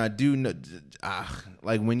 and I do know.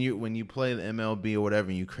 Like when you play the MLB or whatever,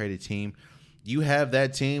 and you create a team, you have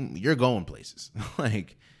that team. You're going places.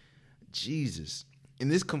 Like, Jesus.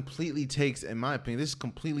 And this completely takes, in my opinion,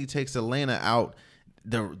 Atlanta out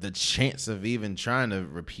the chance of even trying to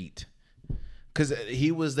repeat. Because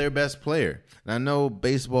he was their best player. And I know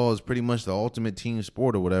baseball is pretty much the ultimate team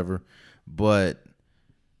sport or whatever, but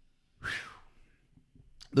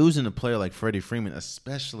losing a player like Freddie Freeman,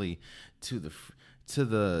 especially to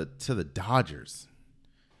the Dodgers.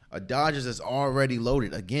 A Dodgers that's already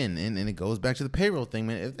loaded again, and it goes back to the payroll thing,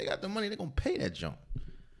 man. If they got the money, they're gonna pay that jump.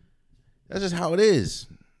 That's just how it is.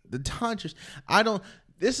 The Dodgers,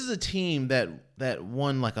 this is a team that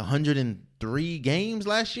won like 103 games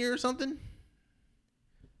last year or something,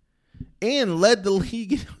 and led the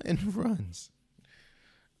league in runs.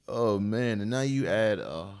 Oh man, and now you add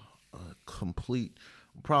a complete,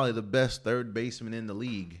 probably the best third baseman in the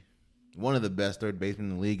league, one of the best third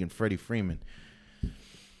basemen in the league, and Freddie Freeman.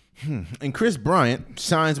 And Chris Bryant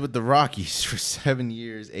signs with the Rockies for 7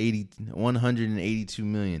 years, $182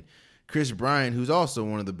 million. Chris Bryant, who's also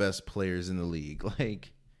one of the best players in the league.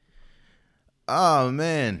 Like, oh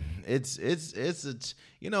man, it is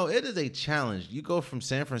a challenge. You go from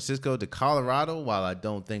San Francisco to Colorado. While I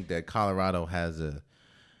don't think that Colorado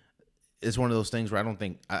it's one of those things where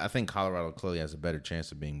I think Colorado clearly has a better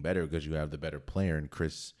chance of being better because you have the better player in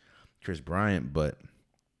Chris Bryant, but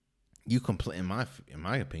in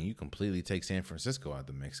my opinion, you completely take San Francisco out of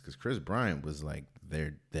the mix because Chris Bryant was like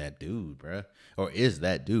that dude, bruh, or is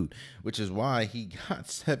that dude, which is why he got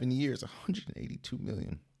 7 years, $182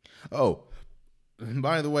 million. Oh,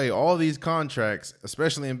 by the way, all these contracts,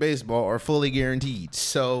 especially in baseball, are fully guaranteed.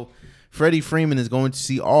 So Freddie Freeman is going to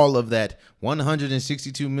see all of that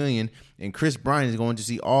 $162 million, and Chris Bryant is going to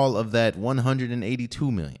see all of that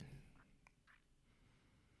 $182 million.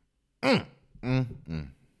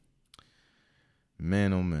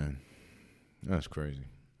 Man, oh man, that's crazy.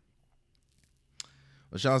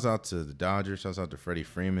 Well, shouts out to the Dodgers, shouts out to Freddie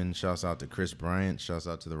Freeman, shouts out to Chris Bryant, shouts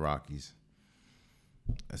out to the Rockies.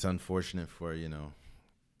 That's unfortunate for,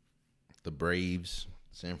 the Braves,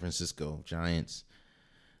 San Francisco Giants.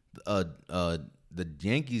 The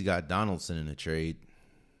Yankees got Donaldson in a trade.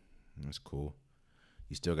 That's cool.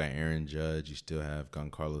 You still got Aaron Judge. You still have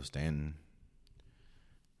Giancarlo Stanton.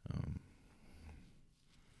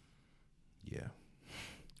 Yeah.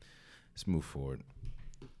 Let's move forward.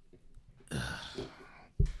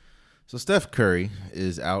 So Steph Curry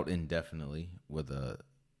is out indefinitely with a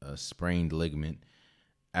sprained ligament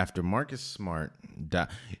after Marcus Smart died.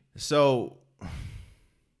 So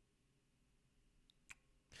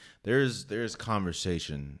there's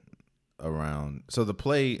conversation around. So the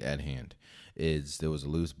play at hand is there was a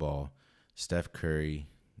loose ball. Steph Curry,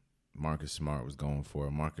 Marcus Smart was going for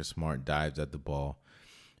it. Marcus Smart dives at the ball,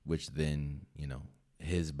 which then,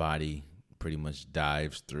 his body pretty much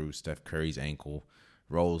dives through Steph Curry's ankle,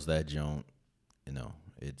 rolls that joint.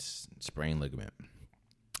 It's sprained ligament.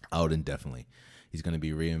 Out indefinitely. He's going to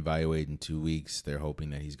be reevaluated in 2 weeks. They're hoping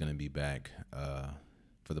that he's going to be back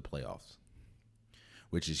for the playoffs,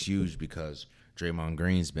 which is huge because Draymond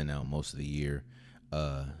Green's been out most of the year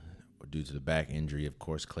due to the back injury. Of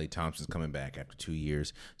course, Klay Thompson's coming back after 2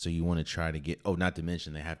 years. So you want to try to get – not to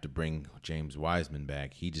mention they have to bring James Wiseman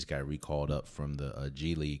back. He just got recalled up from the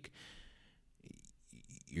G League.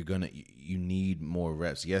 You need more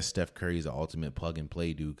reps. Yes, Steph Curry is the ultimate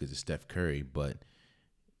plug-and-play dude because it's Steph Curry, but –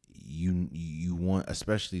 you want,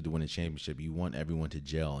 especially to win a championship, you want everyone to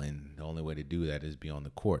gel, and the only way to do that is be on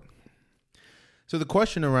the court. So the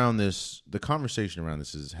question around this, the conversation around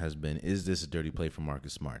this has been, is this a dirty play for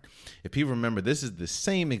Marcus Smart? If people remember, this is the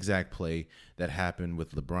same exact play that happened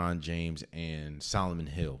with LeBron James and Solomon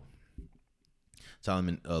Hill.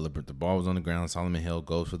 The ball was on the ground. Solomon Hill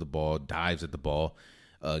goes for the ball, dives at the ball,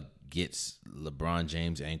 gets LeBron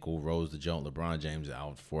James' ankle, rolls the joint. LeBron James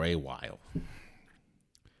out for a while.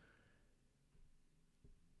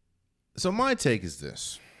 So my take is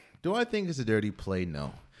this. Do I think it's a dirty play?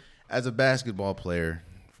 No. As a basketball player,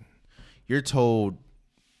 you're told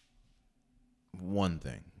one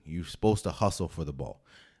thing. You're supposed to hustle for the ball.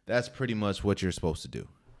 That's pretty much what you're supposed to do.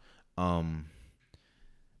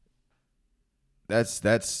 That's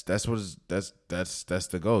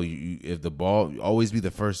the goal. If the ball, always be the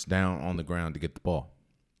first down on the ground to get the ball.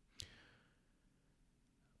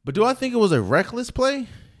 But do I think it was a reckless play?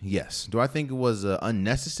 Yes. Do I think it was an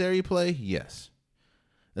unnecessary play? Yes.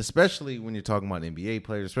 Especially when you're talking about NBA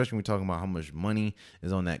players, especially when you're talking about how much money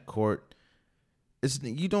is on that court. It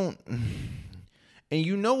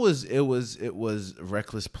was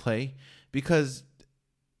reckless play because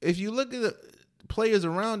if you look at the players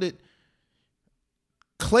around it,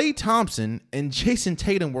 Klay Thompson and Jason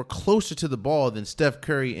Tatum were closer to the ball than Steph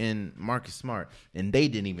Curry and Marcus Smart, and they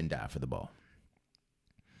didn't even die for the ball.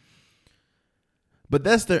 But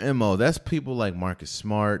that's their MO. That's people like Marcus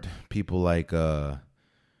Smart, people like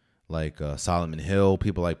Solomon Hill,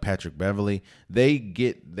 people like Patrick Beverley. They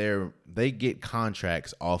get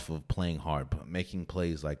contracts off of playing hard, making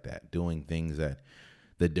plays like that, doing things that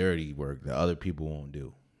the dirty work that other people won't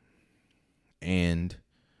do. And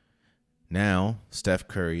now Steph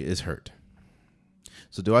Curry is hurt.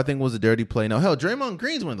 So do I think it was a dirty play? No. Hell, Draymond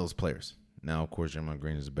Green's one of those players. Now, of course, Draymond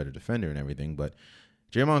Green is a better defender and everything, but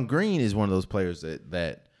Draymond Green is one of those players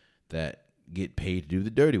that get paid to do the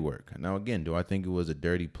dirty work. Now, again, do I think it was a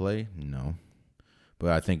dirty play? No.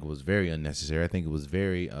 But I think it was very unnecessary. I think it was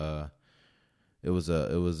very it was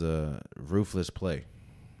a ruthless play.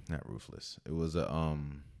 Not ruthless. It was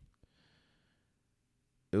an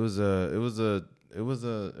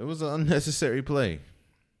unnecessary play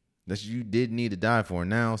that you did need to die for.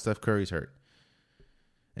 Now Steph Curry's hurt.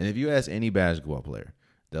 And if you ask any basketball player,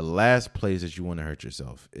 the last place that you want to hurt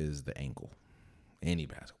yourself is the ankle. Any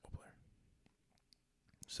basketball player.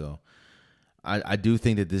 So I do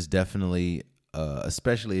think that this definitely,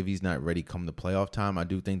 especially if he's not ready come the playoff time, I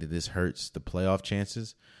do think that this hurts the playoff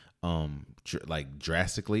chances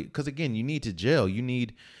drastically. Because, again, you need to gel. You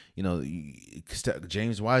need,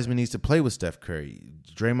 James Wiseman needs to play with Steph Curry.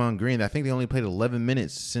 Draymond Green, I think they only played 11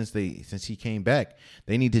 minutes since he came back.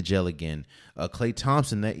 They need to gel again. Klay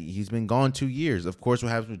Thompson, he's been gone 2 years. Of course,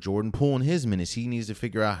 what happens with Jordan Poole and his minutes? He needs to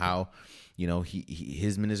figure out how,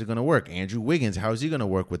 his minutes are going to work. Andrew Wiggins, how is he going to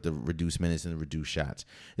work with the reduced minutes and the reduced shots?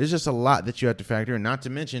 There's just a lot that you have to factor in. Not to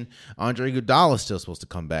mention, Andre Iguodala is still supposed to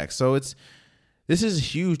come back. So this is a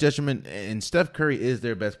huge detriment, and Steph Curry is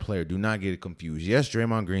their best player. Do not get it confused. Yes,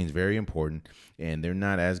 Draymond Green is very important, and they're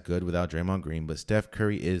not as good without Draymond Green, but Steph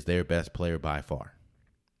Curry is their best player by far.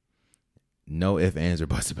 No ifs, ands, or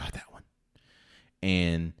buts about that one.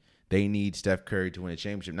 And they need Steph Curry to win a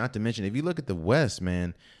championship. Not to mention, if you look at the West,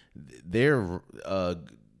 man,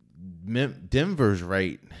 Denver's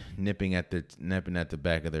right nipping at the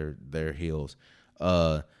back of their heels.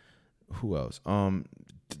 Who else?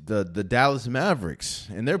 The Dallas Mavericks,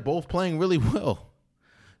 and they're both playing really well.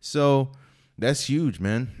 So that's huge,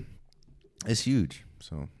 man. It's huge.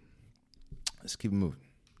 So let's keep it moving.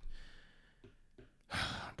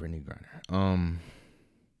 Brittany Griner.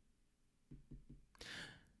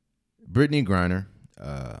 Brittany Griner,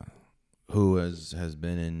 who has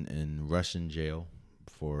been in Russian jail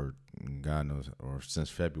for God knows, or since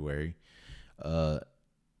February.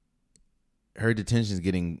 Her detention is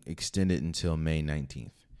getting extended until May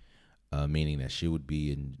 19th, meaning that she would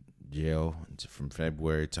be in jail from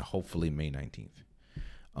February to hopefully May 19th.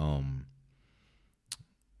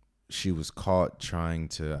 She was caught trying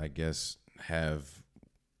to, I guess, have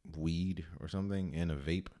weed or something in a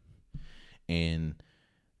vape. And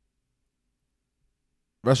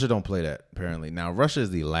Russia don't play that, apparently. Now, Russia is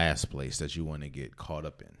the last place that you want to get caught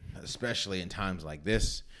up in, especially in times like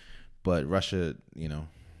this. But Russia,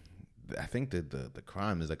 I think that the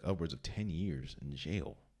crime is like upwards of 10 years in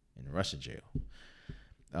jail, in Russia jail.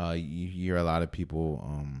 You hear a lot of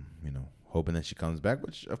people, hoping that she comes back,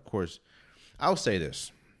 which, of course, I'll say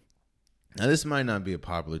this. Now, this might not be a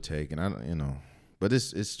popular take, and but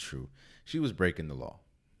it's true. She was breaking the law.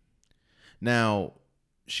 Now,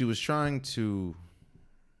 she was trying to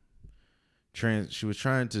pretty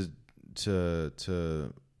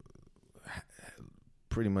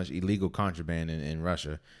much illegal contraband in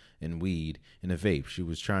Russia in weed in a vape. She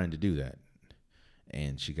was trying to do that.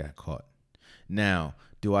 and she got caught. Now,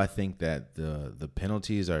 do I think that the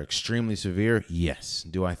penalties are extremely severe? Yes.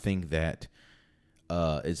 Do I think that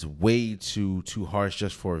it's way too harsh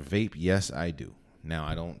just for a vape? Yes, I do. Now,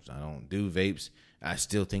 I don't do vapes. I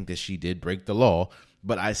still think that she did break the law,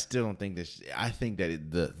 but I still don't think that. I think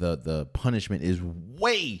that the punishment is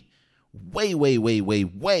way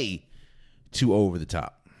too over the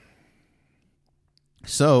top.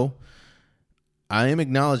 So I am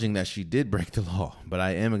acknowledging that she did break the law, but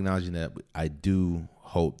I am acknowledging that I do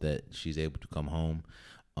hope that she's able to come home.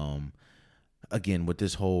 Again, with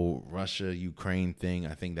this whole Russia-Ukraine thing,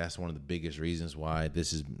 I think that's one of the biggest reasons why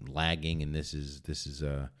this is lagging and this is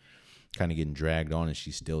kind of getting dragged on, and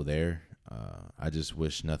she's still there. I just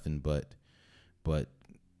wish nothing but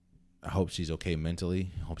I hope she's okay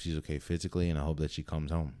mentally, I hope she's okay physically, and I hope that she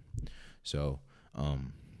comes home. So,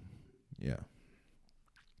 yeah.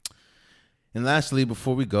 And lastly,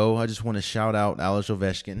 before we go, I just want to shout out Alex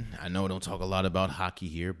Ovechkin. I know I don't talk a lot about hockey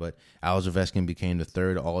here, but Alex Ovechkin became the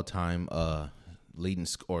third all-time leading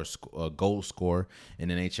goal scorer in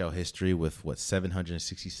NHL history with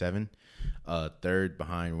 767. Third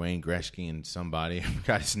behind Wayne Gretzky and somebody, I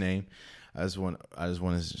forgot his name. I just want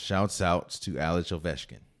to shout outs to Alex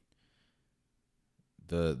Ovechkin,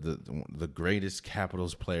 the greatest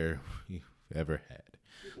Capitals player you've ever had.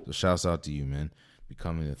 So shouts out to you, man,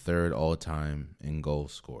 becoming the third all-time in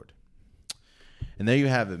goals scored. And there you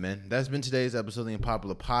have it, man. That's been today's episode of the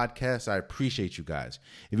Unpopular Podcast. I appreciate you guys.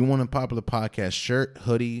 If you want a Unpopular Podcast shirt,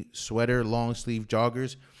 hoodie, sweater, long sleeve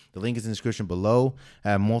joggers, the link is in the description below.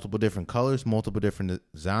 I have multiple different colors, multiple different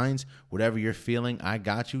designs. Whatever you're feeling, I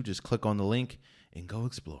got you. Just click on the link and go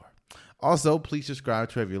explore. Also, please subscribe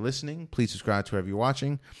to wherever you're listening. Please subscribe to wherever you're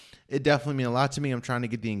watching. It definitely means a lot to me. I'm trying to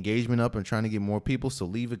get the engagement up. I'm trying to get more people. So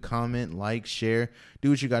leave a comment, like, share.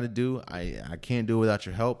 Do what you got to do. I can't do it without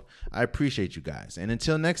your help. I appreciate you guys. And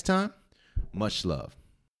until next time, much love.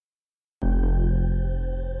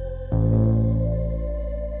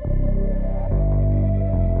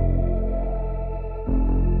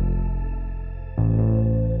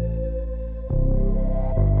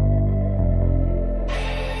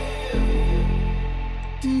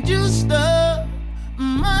 You stop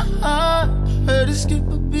my heart, heard it skip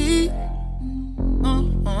a beat.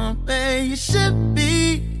 Babe, you should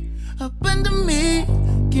be up under me.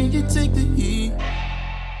 Can you take the heat?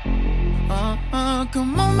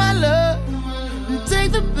 Come on, my love, and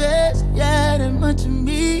take the best. Yeah, that much of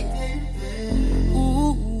me.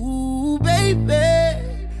 Ooh, baby,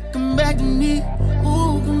 come back to me.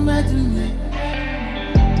 Ooh, come back to me.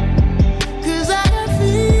 'Cause I got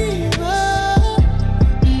fever.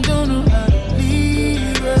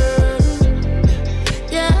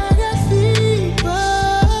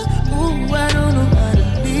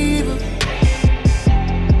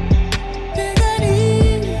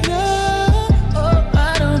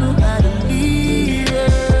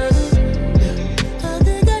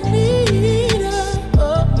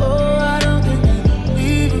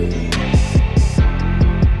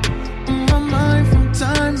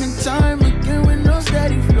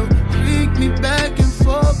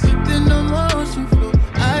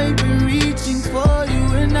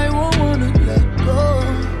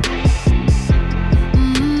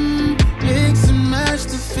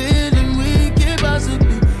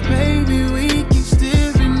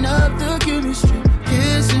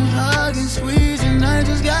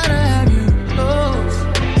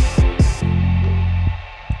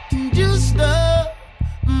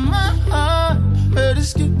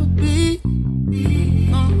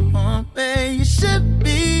 Babe, you should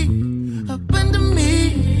be up under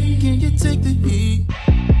me. Can you take the heat?